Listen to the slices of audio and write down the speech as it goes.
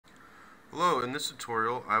Hello, in this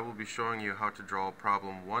tutorial I will be showing you how to draw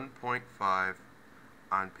problem 1.5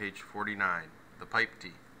 on page 49, the pipe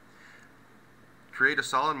tee. Create a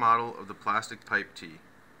solid model of the plastic pipe tee.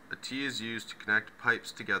 A tee is used to connect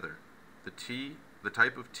pipes together. The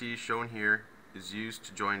type of tee shown here is used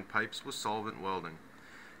to join pipes with solvent welding.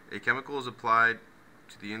 A chemical is applied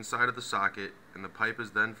to the inside of the socket and the pipe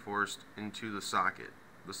is then forced into the socket.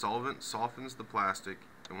 The solvent softens the plastic,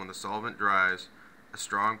 and when the solvent dries, a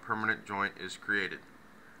strong permanent joint is created.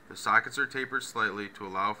 The sockets are tapered slightly to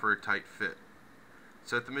allow for a tight fit.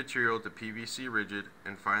 Set the material to PVC rigid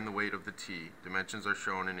and find the weight of the tee. Dimensions are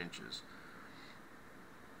shown in inches.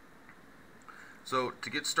 So to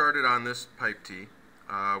get started on this pipe tee,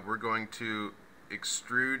 we're going to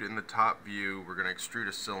extrude in the top view. We're going to extrude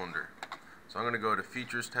a cylinder. So I'm going to go to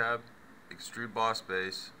Features tab, Extrude Boss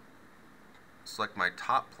Base, select my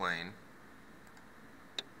top plane,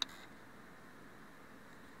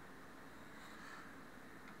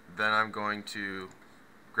 then I'm going to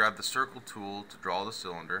grab the circle tool to draw the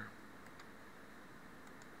cylinder,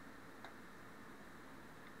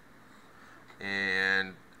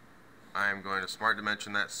 and I'm going to smart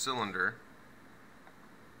dimension that cylinder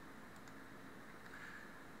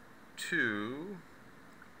to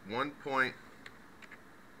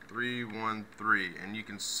 1.313, and you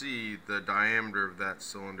can see the diameter of that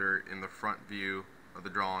cylinder in the front view of the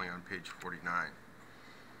drawing on page 49.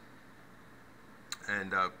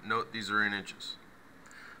 And note these are in inches.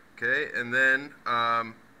 Okay, and then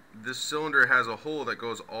this cylinder has a hole that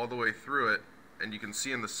goes all the way through it, and you can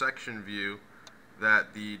see in the section view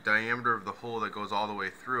that the diameter of the hole that goes all the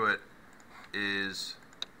way through it is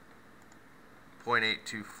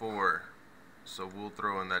 0.824. So we'll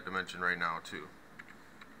throw in that dimension right now too.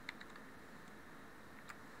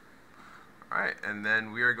 Alright, and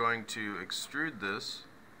then we are going to extrude this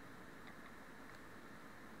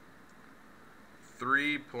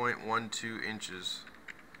 3.12 inches,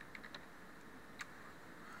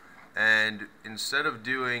 and instead of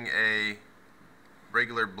doing a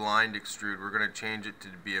regular blind extrude, we're going to change it to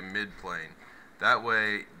be a mid-plane. That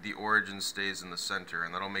way the origin stays in the center,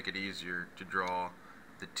 and that'll make it easier to draw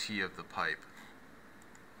the tee of the pipe.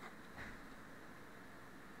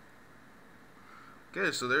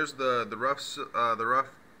 Okay, so there's the rough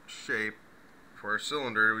shape for our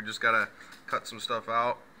cylinder. We just gotta cut some stuff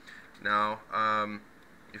out. Now,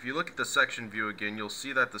 if you look at the section view again, you'll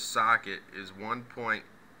see that the socket is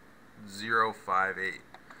 1.058.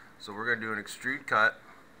 So we're going to do an extrude cut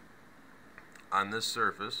on this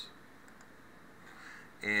surface,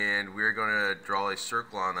 and we're going to draw a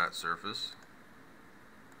circle on that surface,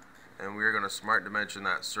 and we're going to smart dimension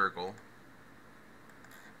that circle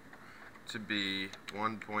to be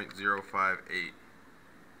 1.058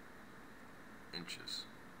 inches.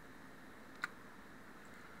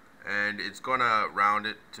 And it's going to round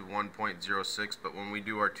it to 1.06, but when we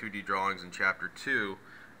do our 2D drawings in chapter 2,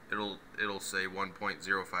 it'll say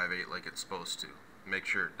 1.058 like it's supposed to. Make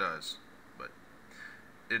sure it does. But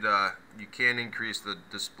you can increase the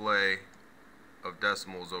display of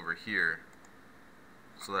decimals over here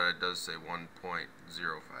so that it does say 1.058.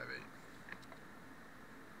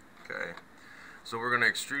 Okay, so we're going to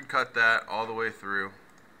extrude cut that all the way through.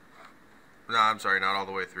 No, I'm sorry, not all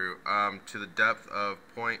the way through. To the depth of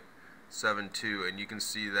 0.72, and you can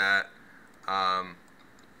see that on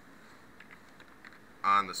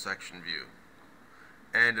the section view.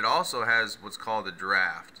 And it also has what's called a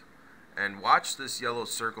draft. And watch this yellow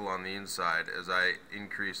circle on the inside as I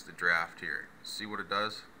increase the draft here. See what it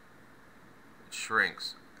does? It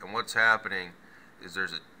shrinks. And what's happening is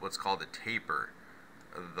there's what's called a taper.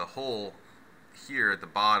 The hole here at the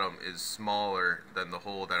bottom is smaller than the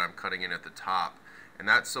hole that I'm cutting in at the top, and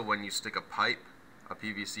that's so when you stick a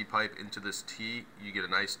PVC pipe into this tee, you get a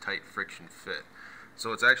nice tight friction fit.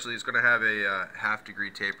 So it's going to have a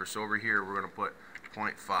half-degree taper. So over here we're going to put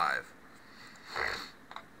 0.5.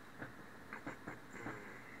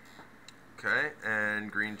 Okay,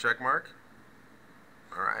 and green check mark.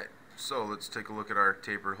 Alright, so let's take a look at our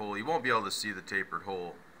tapered hole. You won't be able to see the tapered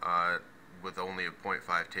hole with only a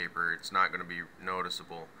 0.5 taper. It's not going to be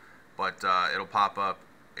noticeable, but it'll pop up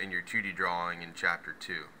in your 2D drawing in chapter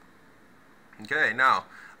 2. Okay, now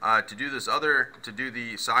to do the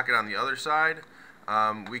socket on the other side,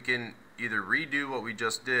 we can either redo what we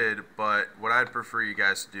just did, but what I'd prefer you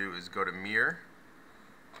guys to do is go to mirror.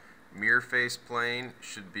 Mirror face plane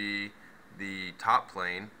should be the top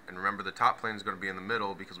plane, and remember the top plane is going to be in the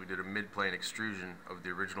middle because we did a mid-plane extrusion of the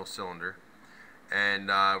original cylinder. And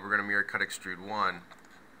we're going to mirror cut extrude 1,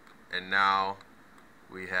 and now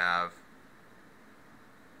we have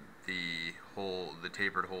the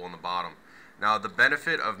tapered hole in the bottom. Now the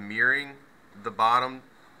benefit of mirroring the bottom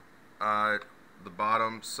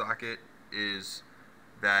socket is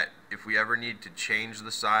that if we ever need to change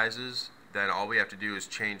the sizes, then all we have to do is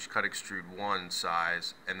change cut extrude 1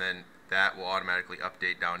 size, and then that will automatically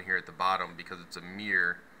update down here at the bottom because it's a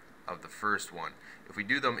mirror of the first one. If we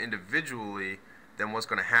do them individually, then what's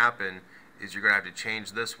going to happen is you're going to have to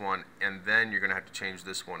change this one, and then you're going to have to change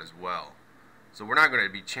this one as well. So we're not going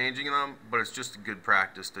to be changing them, but it's just a good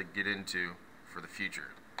practice to get into for the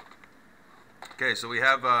future. Okay, so we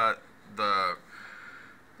have the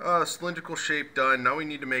cylindrical shape done. Now we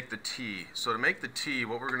need to make the T. So to make the T,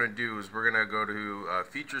 what we're going to do is we're going to go to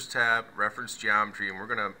Features tab, Reference Geometry, and we're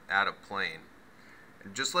going to add a plane.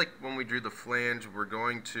 And just like when we drew the flange, we're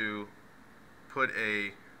going to put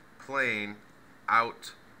a plane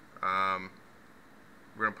out. We're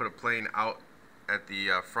going to put a plane out at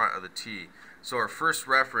the front of the T. So our first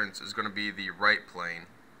reference is going to be the right plane.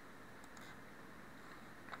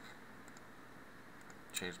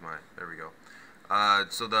 There we go.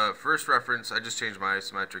 So the first reference, I just changed my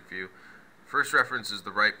isometric view. First reference is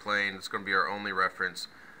the right plane. It's going to be our only reference.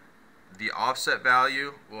 The offset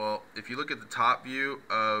value, well, if you look at the top view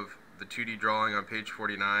of the 2D drawing on page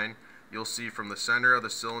 49, you'll see from the center of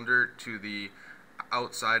the cylinder to the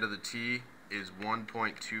outside of the T is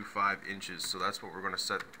 1.25 inches. So that's what we're going to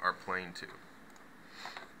set our plane to.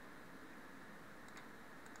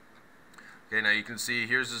 Okay, now you can see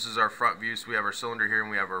this is our front view, so we have our cylinder here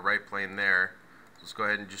and we have our right plane there. So let's go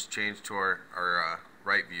ahead and just change to our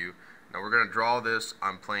right view. Now we're going to draw this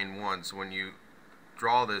on plane 1, so when you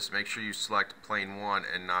draw this, make sure you select plane 1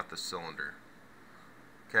 and not the cylinder.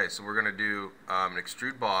 Okay, so we're going to do an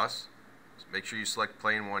extrude boss. So make sure you select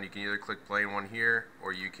plane 1. You can either click plane 1 here,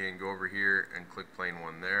 or you can go over here and click plane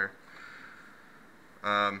 1 there.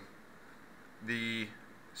 The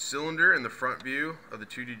cylinder in the front view of the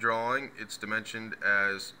 2D drawing, it's dimensioned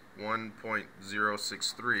as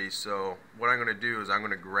 1.063. So what I'm going to do is I'm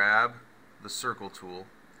going to grab the circle tool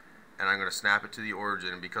and I'm going to snap it to the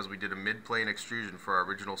origin, and because we did a mid-plane extrusion for our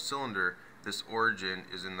original cylinder, this origin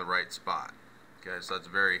is in the right spot. Okay, so that's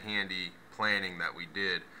very handy planning that we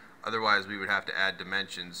did. Otherwise we would have to add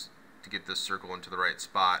dimensions to get this circle into the right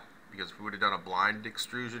spot, because if we would have done a blind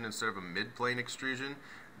extrusion instead of a mid-plane extrusion,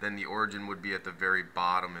 then the origin would be at the very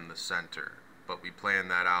bottom in the center. But we planned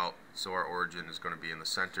that out, so our origin is going to be in the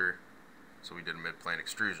center, so we did a mid-plane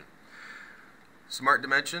extrusion. Smart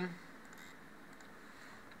dimension,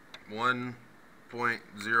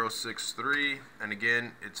 1.063, and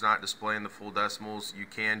again, it's not displaying the full decimals. You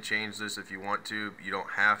can change this if you want to, but you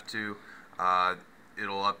don't have to.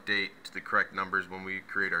 It'll update to the correct numbers when we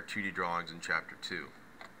create our 2D drawings in Chapter 2.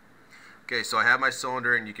 Okay, so I have my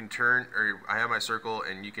cylinder, and you can turn, or I have my circle,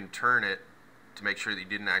 and you can turn it to make sure that you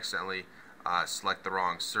didn't accidentally select the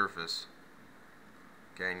wrong surface.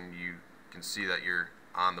 Okay, and you can see that you're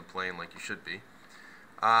on the plane like you should be.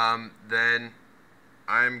 Then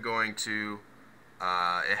I'm going to,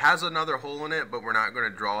 it has another hole in it, but we're not going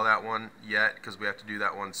to draw that one yet because we have to do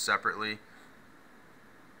that one separately.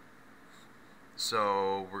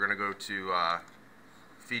 So we're going to go to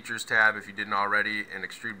Features tab if you didn't already, and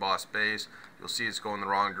Extrude Boss Base. You'll see it's going the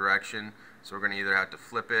wrong direction, so we're going to either have to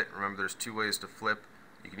flip it. Remember, there's two ways to flip.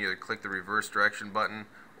 You can either click the reverse direction button,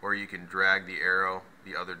 or you can drag the arrow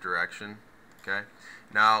the other direction. Okay.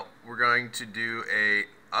 Now we're going to do a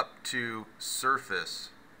up to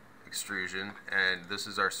surface extrusion, and this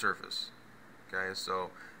is our surface. Okay, so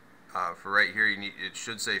for right here, it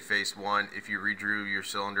should say face 1. If you redrew your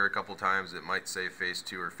cylinder a couple times, it might say face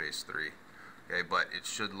 2 or face 3. Okay, but it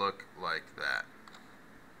should look like that.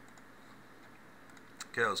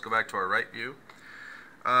 Okay, let's go back to our right view.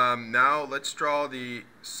 Now let's draw the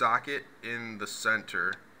socket in the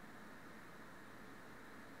center.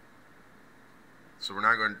 So we're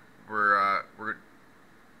not going.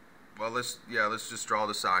 Well, let's just draw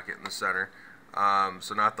the socket in the center.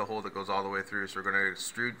 So not the hole that goes all the way through. So we're going to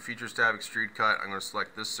extrude, Features tab, extrude cut. I'm going to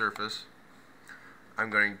select this surface. I'm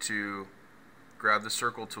going to grab the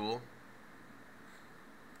circle tool,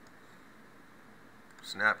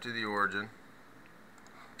 snap to the origin,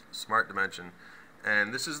 smart dimension,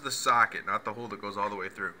 and this is the socket, not the hole that goes all the way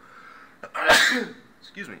through.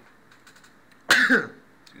 Excuse me. Excuse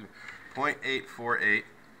me. 0.848.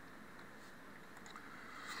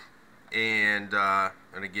 And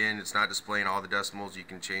again, it's not displaying all the decimals. You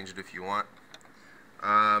can change it if you want.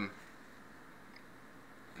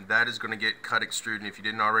 That is going to get cut extrude, and if you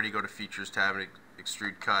didn't already go to Features tab and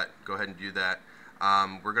extrude cut, go ahead and do that.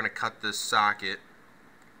 We're going to cut this socket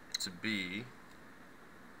to be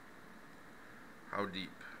how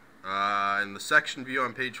deep? In the section view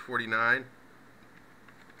on page 49,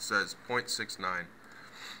 says 0.69.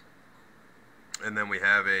 And then we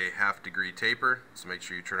have a 1/2 degree taper, so make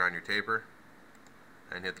sure you turn on your taper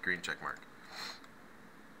and hit the green check mark.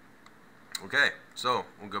 Okay, so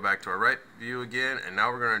we'll go back to our right view again, and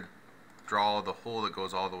now we're going to draw the hole that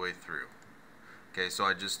goes all the way through. Okay, so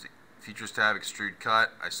I just, Features tab, Extrude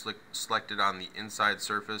Cut, I selected on the inside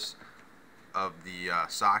surface of the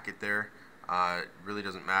socket there. It really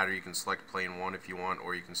doesn't matter, you can select plane 1 if you want,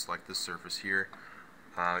 or you can select this surface here.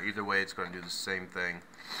 Either way, it's going to do the same thing.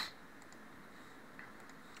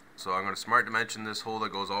 So I'm going to smart dimension this hole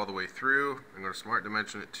that goes all the way through. I'm going to smart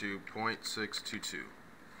dimension it to 0.622.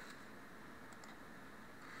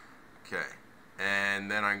 Okay,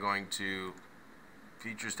 and then I'm going to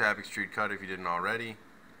Features tab, Extrude Cut if you didn't already,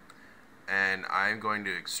 and I'm going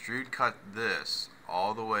to extrude cut this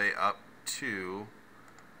all the way up to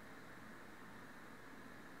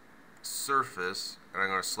surface, and I'm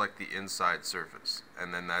going to select the inside surface,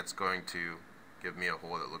 and then that's going to give me a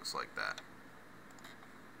hole that looks like that.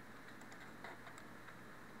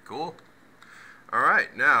 Cool.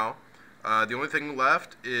 Alright, now the only thing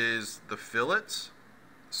left is the fillets.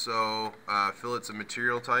 So fillet's a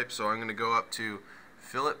material type, so I'm going to go up to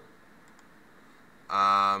fillet,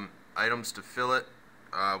 items to fillet.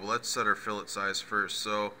 Well, let's set our fillet size first.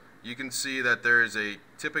 So you can see that there is a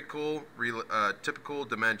typical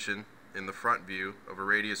dimension in the front view of a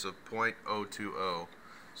radius of 0.020.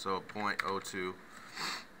 So 0.02.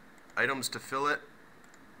 Items to fillet,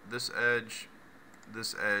 this edge,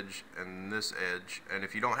 and this edge. And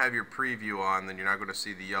if you don't have your preview on, then you're not going to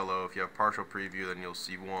see the yellow. If you have partial preview, then you'll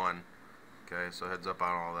see one. Okay, so heads up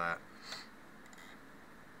on all that.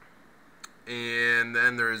 And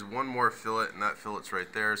then there is one more fillet, and that fillet's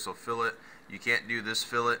right there. So fillet, you can't do this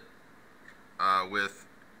fillet with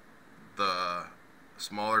the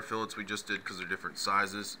smaller fillets we just did because they're different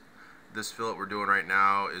sizes. This fillet we're doing right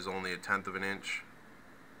now is only 1/10 of an inch.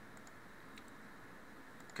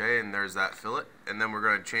 Okay, and there's that fillet. And then we're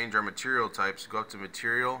going to change our material types. Go up to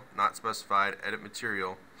Material, Not Specified, Edit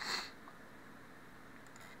Material.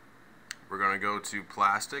 We're going to go to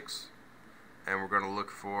Plastics, and we're going to look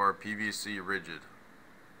for PVC Rigid.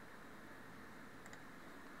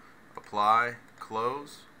 Apply,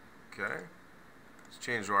 Close. Okay. Let's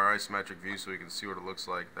change to our isometric view so we can see what it looks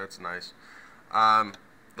like. That's nice.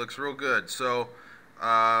 Looks real good. So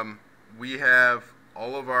we have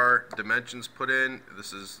all of our dimensions put in.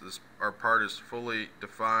 Our part is fully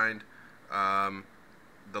defined.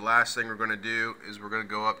 The last thing we're going to do is we're going to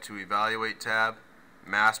go up to Evaluate tab,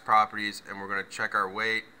 Mass Properties, and we're going to check our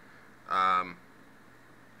weight.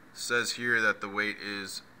 Says here that the weight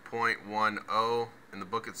is 0.10. In the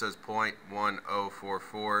book it says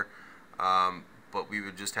 0.1044, but we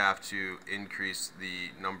would just have to increase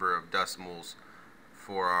the number of decimals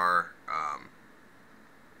for our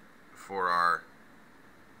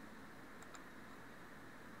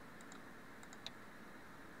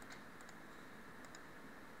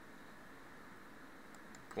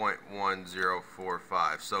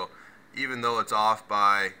So even though it's off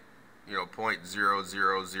by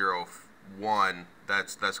 0.0001,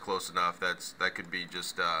 that's close enough. That could be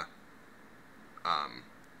just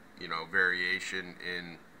variation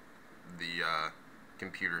in the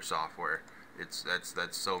computer software.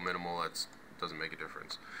 That's so minimal it doesn't make a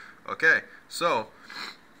difference. Okay, so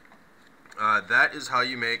that is how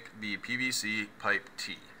you make the PVC pipe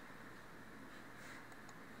tee.